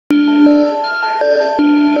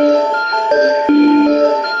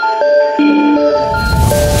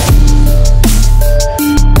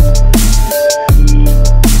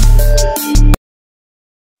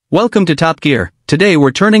Welcome to Top Gear. Today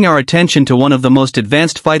we're turning our attention to one of the most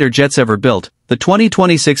advanced fighter jets ever built, the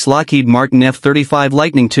 2026 Lockheed Martin F-35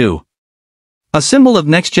 Lightning II. A symbol of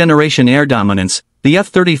next-generation air dominance, the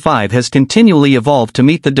F-35 has continually evolved to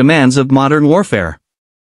meet the demands of modern warfare.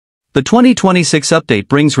 The 2026 update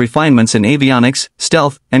brings refinements in avionics,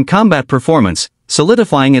 stealth, and combat performance,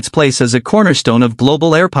 solidifying its place as a cornerstone of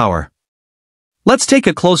global air power. Let's take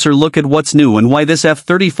a closer look at what's new and why this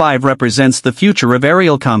F-35 represents the future of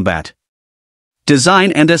aerial combat.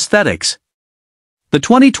 Design and aesthetics. The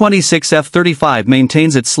 2026 F-35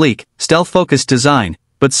 maintains its sleek, stealth-focused design,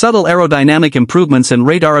 but subtle aerodynamic improvements and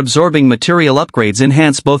radar-absorbing material upgrades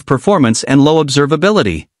enhance both performance and low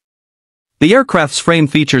observability. The aircraft's frame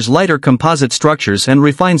features lighter composite structures and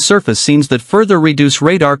refined surface seams that further reduce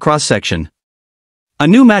radar cross-section. A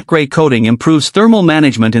new matte gray coating improves thermal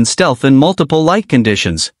management in stealth and multiple light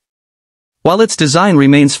conditions. While its design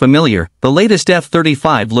remains familiar, the latest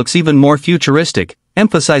F-35 looks even more futuristic,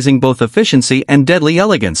 emphasizing both efficiency and deadly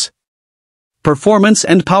elegance. Performance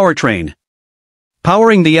and powertrain.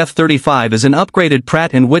 Powering the F-35 is an upgraded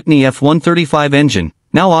Pratt & Whitney F135 engine,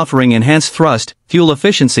 now offering enhanced thrust, fuel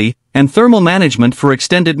efficiency, and thermal management for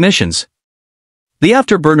extended missions. The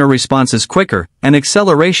afterburner response is quicker, and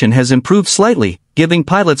acceleration has improved slightly, giving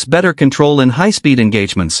pilots better control in high-speed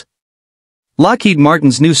engagements. Lockheed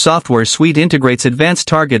Martin's new software suite integrates advanced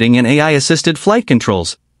targeting and AI-assisted flight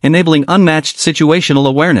controls, enabling unmatched situational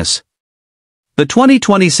awareness. The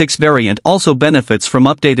 2026 variant also benefits from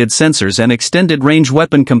updated sensors and extended-range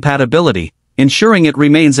weapon compatibility, ensuring it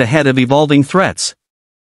remains ahead of evolving threats.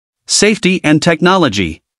 Safety and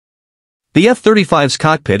technology. The F-35's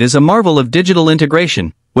cockpit is a marvel of digital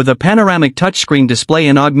integration, with a panoramic touchscreen display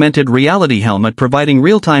and augmented reality helmet providing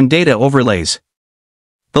real-time data overlays.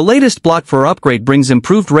 The latest block for upgrade brings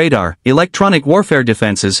improved radar, electronic warfare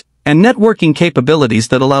defenses, and networking capabilities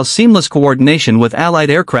that allow seamless coordination with allied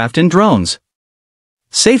aircraft and drones.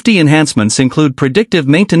 Safety enhancements include predictive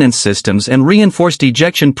maintenance systems and reinforced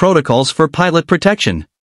ejection protocols for pilot protection.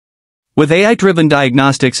 With AI-driven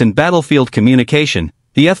diagnostics and battlefield communication,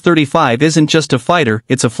 the F-35 isn't just a fighter,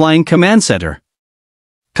 it's a flying command center.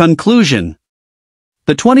 Conclusion.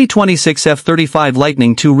 The 2026 F-35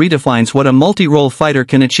 Lightning II redefines what a multi-role fighter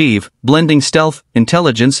can achieve, blending stealth,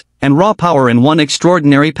 intelligence, and raw power in one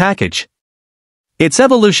extraordinary package. Its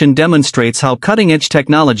evolution demonstrates how cutting-edge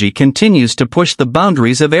technology continues to push the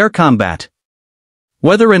boundaries of air combat.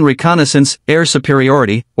 Whether in reconnaissance, air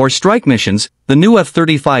superiority, or strike missions, the new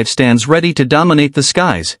F-35 stands ready to dominate the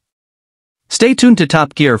skies. Stay tuned to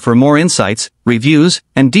Top Gear for more insights, reviews,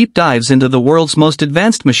 and deep dives into the world's most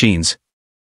advanced machines.